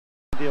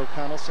the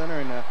O'Connell Center,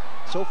 and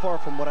so far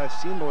from what I've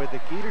seen, Lloyd,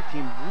 the Gator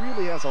team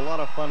really has a lot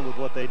of fun with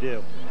what they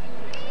do.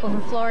 Well,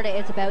 for Florida,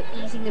 it's about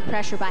easing the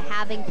pressure by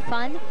having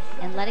fun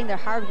and letting their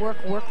hard work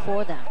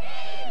for them.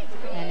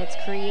 And it's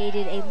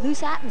created a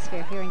loose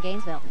atmosphere here in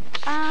Gainesville.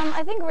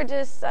 I think we're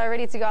just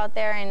ready to go out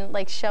there and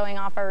like showing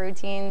off our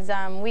routines.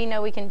 We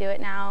know we can do it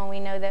now. We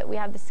know that we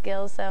have the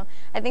skills, so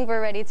I think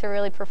we're ready to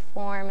really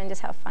perform and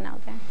just have fun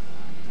out there.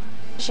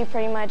 She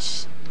pretty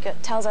much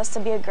tells us to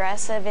be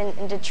aggressive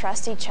and to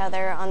trust each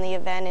other on the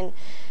event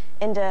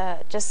and to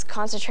just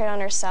concentrate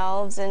on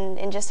ourselves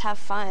and just have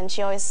fun.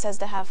 She always says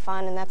to have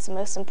fun, and that's the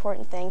most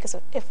important thing, because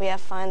if we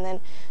have fun,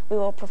 then we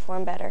will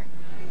perform better.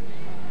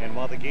 And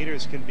while the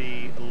Gators can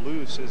be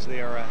loose as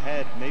they are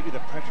ahead, maybe the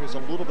pressure is a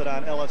little bit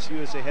on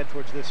LSU as they head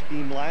towards this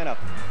beam lineup.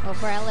 Well,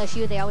 for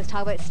LSU, they always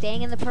talk about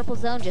staying in the purple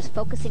zone, just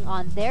focusing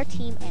on their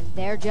team and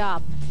their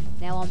job.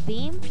 Now on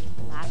beam,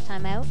 last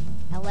time out,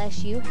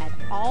 LSU had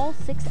all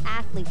 6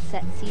 athletes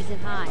set season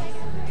highs.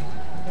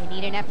 They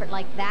need an effort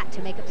like that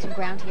to make up some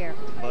ground here.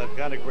 Well, they've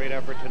got a great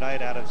effort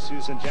tonight out of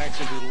Susan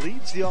Jackson, who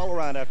leads the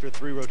all-around after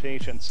 3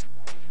 rotations.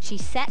 She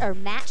set or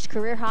matched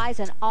career highs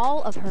on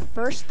all of her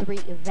first 3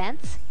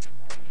 events,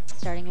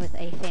 starting with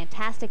a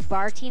fantastic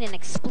bar routine, an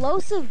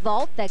explosive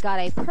vault that got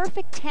a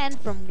perfect 10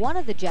 from one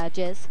of the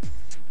judges,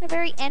 a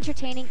very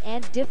entertaining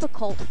and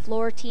difficult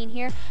floor routine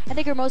here. I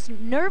think her most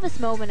nervous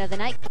moment of the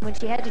night when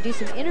she had to do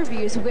some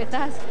interviews with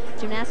us,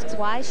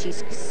 gymnastics-wise.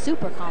 She's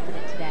super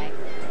confident today.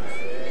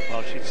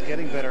 Well, she's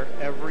getting better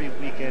every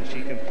weekend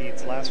she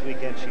competes. Last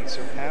weekend, she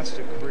surpassed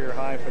a career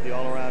high for the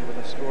all-around with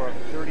a score of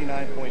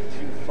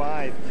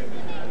 39.25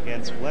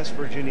 against West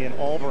Virginia and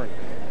Auburn.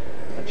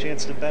 A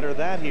chance to better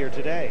that here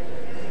today.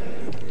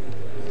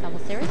 Tumble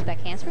series,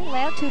 back handspring,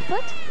 layout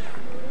 2-foot.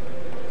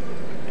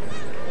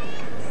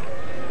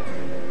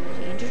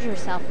 She injured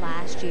herself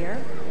last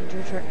year,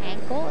 injured her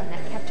ankle, and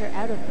that kept her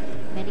out of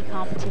many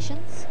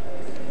competitions.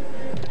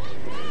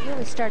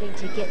 Really starting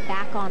to get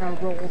back on a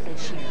roll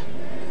this year.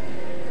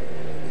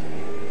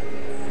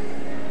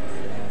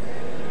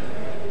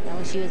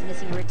 She was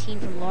missing a routine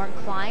from Lauren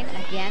Klein,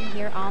 again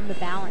here on the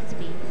balance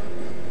beam.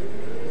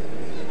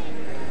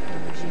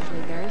 She's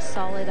usually very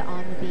solid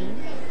on the beam.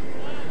 We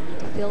need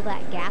to fill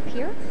that gap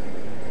here.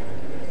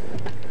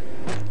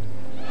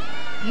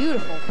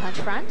 Beautiful punch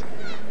front.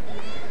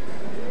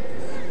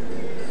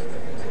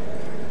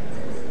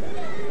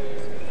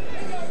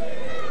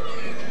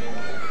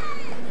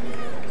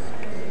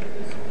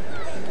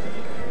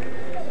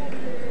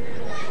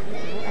 A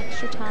little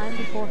extra time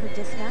before her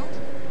dismount.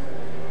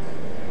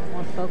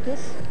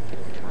 Focus,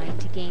 trying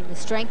to gain the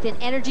strength and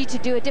energy to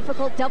do a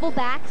difficult double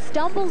back,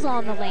 stumbles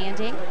on the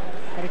landing,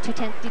 got a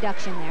 2/10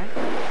 deduction there.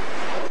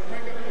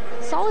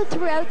 Solid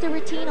throughout the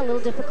routine, a little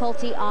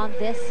difficulty on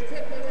this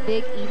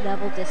big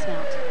E-level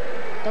dismount.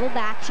 Double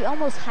back, she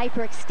almost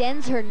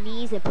hyperextends her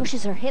knees and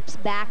pushes her hips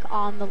back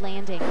on the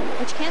landing,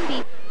 which can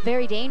be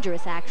very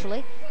dangerous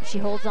actually. She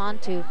holds on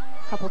to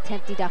couple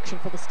 10th deduction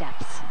for the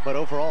steps. But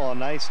overall, a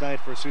nice night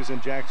for Susan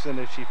Jackson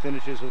as she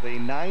finishes with a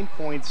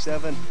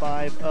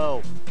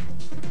 9.750.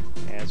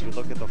 As we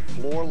look at the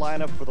floor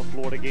lineup for the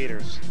Florida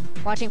Gators.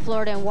 Watching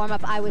Florida in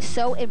warm-up, I was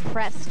so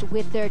impressed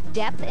with their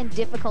depth and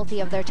difficulty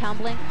of their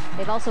tumbling.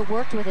 They've also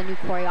worked with a new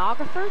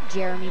choreographer,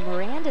 Jeremy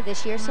Miranda,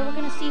 this year, so we're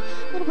going to see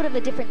a little bit of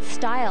a different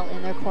style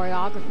in their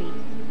choreography.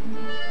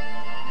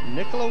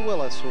 Nicola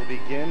Willis will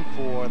begin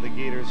for the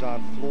Gators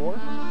on floor.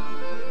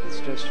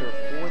 It's just her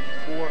 4th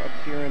floor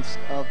appearance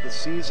of the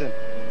season.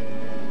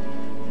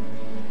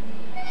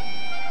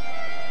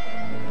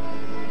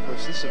 Of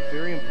course, this is a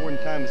very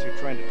important time as you're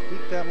trying to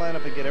tweak that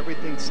lineup and get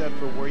everything set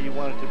for where you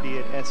want it to be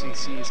at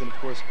SECs and, of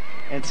course,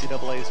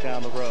 NCAAs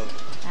down the road.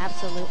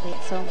 Absolutely.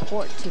 It's so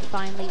important to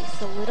finally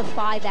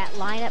solidify that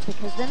lineup,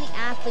 because then the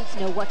athletes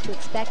know what to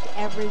expect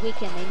every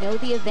weekend. They know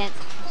the events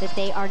that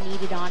they are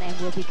needed on and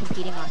will be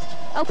competing on.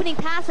 Opening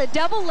pass, a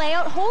double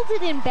layout, holds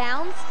it in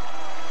bounds.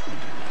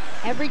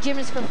 Every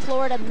gymnast from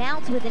Florida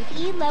mounts with an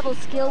E-level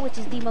skill, which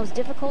is the most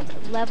difficult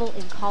level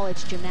in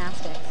college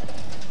gymnastics.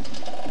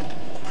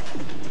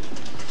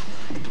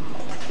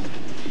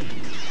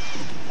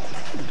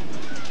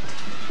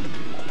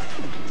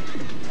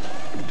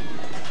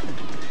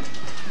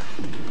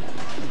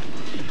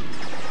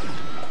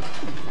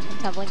 Second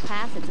tumbling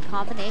pass, it's a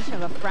combination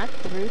of a front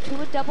through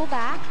to a double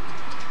back.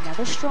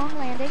 Another strong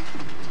landing.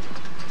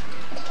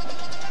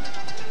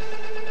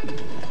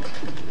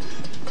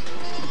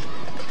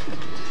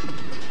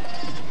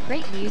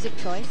 Great music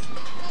choice.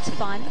 It's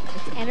fun,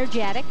 it's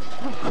energetic.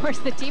 Of course,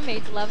 the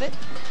teammates love it.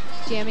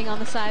 Jamming on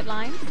the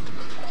sidelines.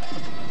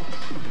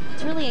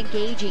 It's really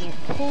engaging. It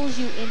pulls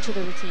you into the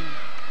routine.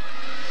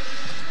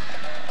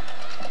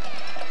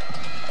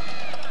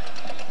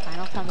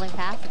 Final tumbling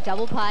pass,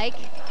 double pike.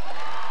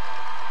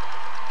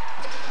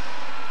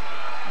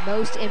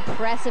 Most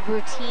impressive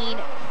routine,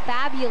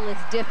 fabulous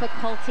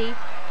difficulty,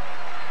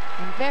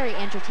 and very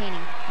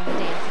entertaining in the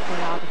dance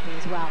choreography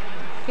as well.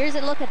 Here's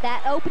a look at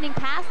that opening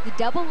pass, the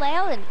double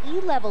layout, and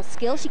E-level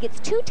skill. She gets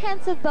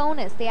 2/10 of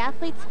bonus. The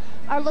athletes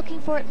are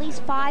looking for at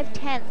least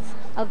 5/10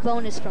 of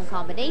bonus from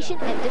combination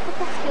and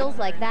difficult skills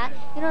like that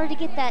in order to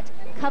get that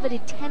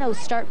coveted 10-0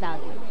 start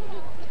value.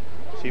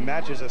 She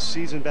matches a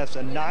season best, a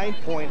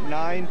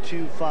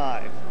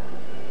 9.925.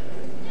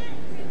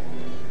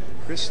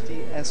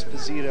 Kristi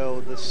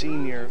Esposito, the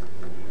senior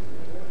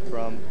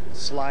from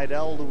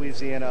Slidell,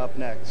 Louisiana, up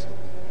next.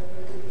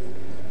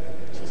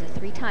 She's a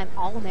 3-time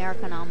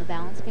All-American on the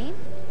balance beam.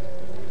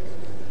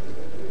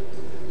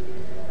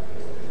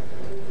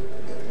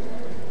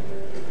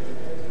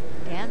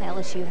 Again,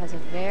 LSU has a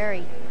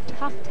very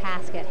tough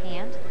task at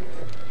hand.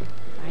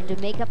 Trying to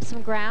make up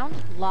some ground,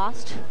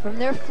 lost from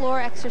their floor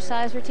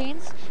exercise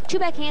routines. 2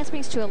 back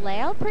handsprings to a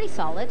layout, pretty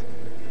solid.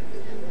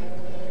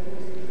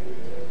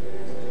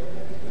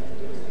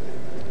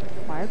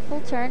 Required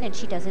full turn, and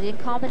she does it in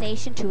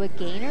combination to a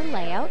gainer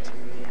layout.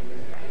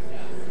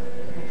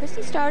 Now,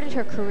 Kristi started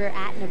her career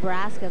at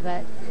Nebraska,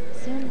 but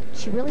soon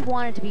she really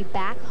wanted to be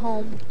back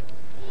home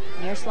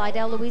near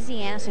Slidell,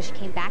 Louisiana, so she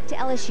came back to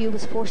LSU,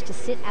 was forced to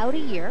sit out a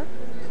year.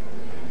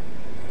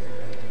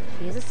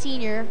 She is a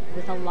senior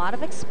with a lot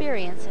of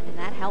experience, and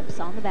that helps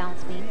on the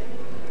balance beam.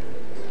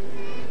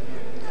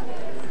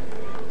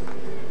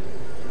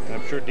 And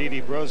I'm sure Dee Dee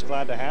Bro's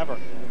glad to have her.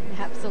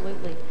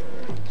 Absolutely.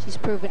 She's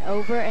proven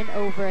over and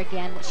over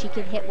again that she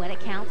can hit when it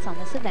counts on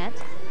this event.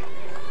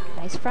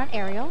 Nice front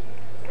aerial.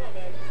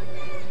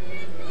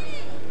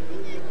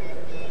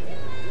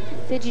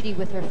 Fidgety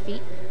with her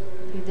feet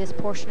through this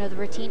portion of the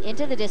routine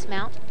into the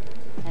dismount.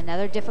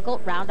 Another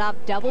difficult round off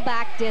double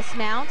back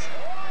dismount.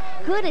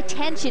 Good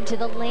attention to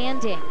the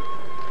landing.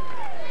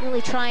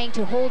 Really trying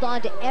to hold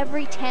on to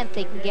every 10th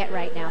they can get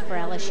right now for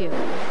LSU.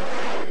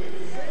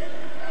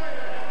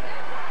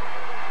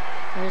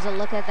 Here's a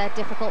look at that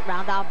difficult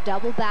round off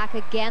double back.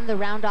 Again, the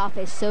round off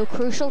is so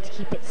crucial to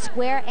keep it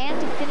square and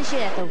to finish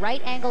it at the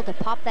right angle to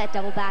pop that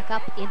double back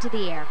up into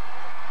the air.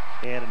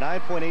 And a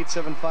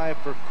 9.875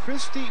 for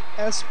Kristi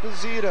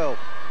Esposito.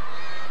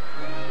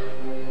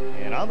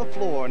 And on the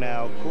floor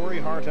now,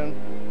 Hartung.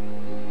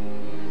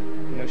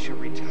 You know, she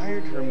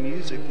retired her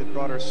music that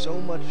brought her so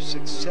much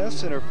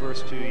success in her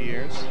first 2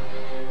 years.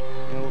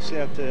 And we'll see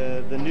if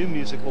the new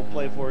music will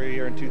play for her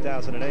here in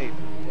 2008.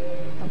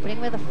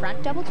 Opening with a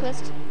front double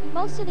twist.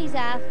 Most of these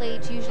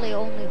athletes usually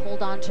only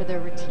hold on to their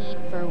routine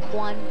for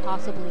 1,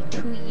 possibly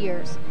 2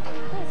 years.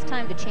 Well, it's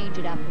time to change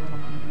it up a little.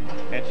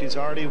 And she's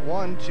already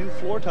won 2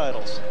 floor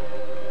titles.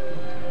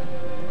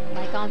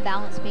 Like on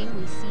balance beam,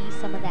 we see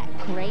some of that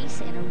grace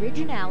and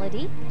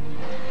originality.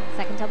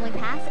 Second tumbling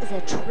pass is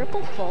a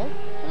triple full.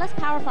 The less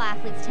powerful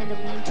athletes tend to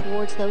lean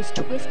towards those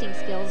twisting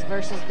skills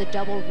versus the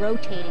double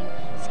rotating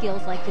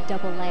skills like the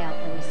double layout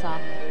that we saw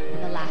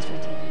in the last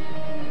routine.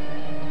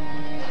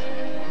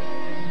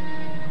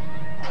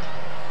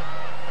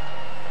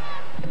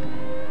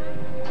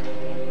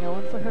 And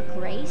known for her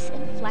grace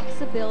and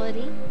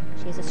flexibility,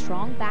 she has a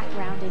strong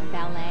background in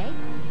ballet.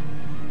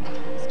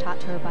 It was taught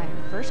to her by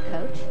her first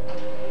coach.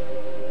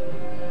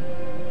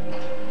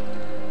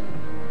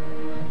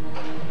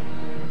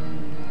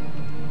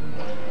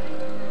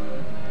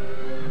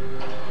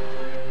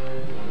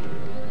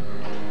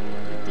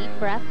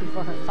 Breath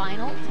before her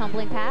final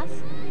tumbling pass.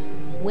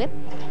 Whip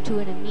to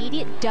an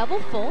immediate double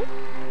full.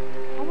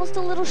 Almost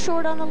a little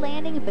short on the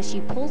landing, but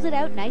she pulls it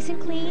out nice and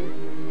clean.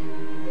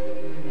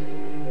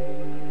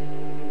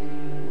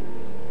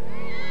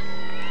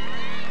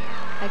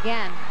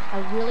 Again,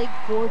 a really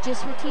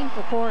gorgeous routine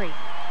for Corey.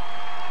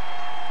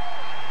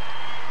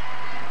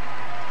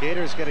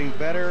 Gator's getting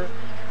better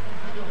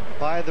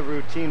by the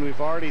routine.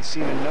 We've already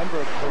seen a number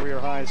of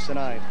career highs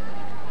tonight.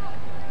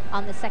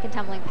 On the second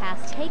tumbling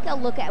pass, take a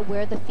look at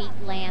where the feet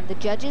land. The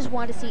judges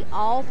want to see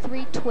all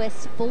 3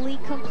 twists fully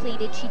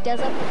completed. She does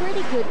a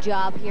pretty good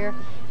job here,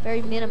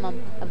 very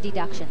minimum of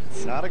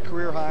deductions. Not a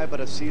career high,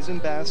 but a season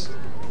best,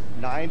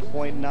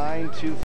 9.925.